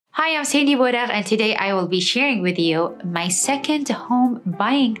Hi, I'm Sandy Bodagh, and today I will be sharing with you my second home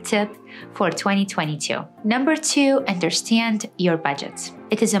buying tip for 2022. Number 2, understand your budget.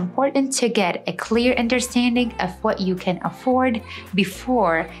 It is important to get a clear understanding of what you can afford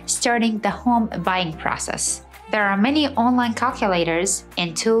before starting the home buying process. There are many online calculators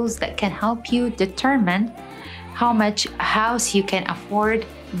and tools that can help you determine how much house you can afford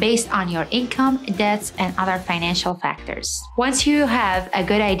based on your income, debts, and other financial factors. Once you have a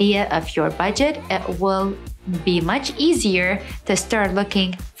good idea of your budget, it will be much easier to start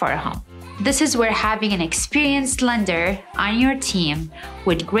looking for a home. This is where having an experienced lender on your team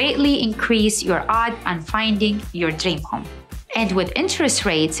would greatly increase your odds on finding your dream home. And with interest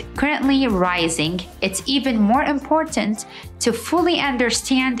rates currently rising, it's even more important to fully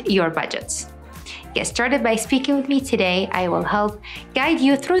understand your budgets. Get started by speaking with me today. I will help guide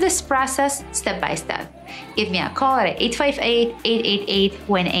you through this process step by step. Give me a call at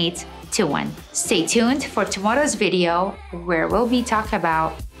 858-888-1821. Stay tuned for tomorrow's video where we'll be talking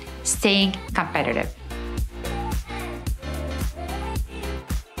about staying competitive.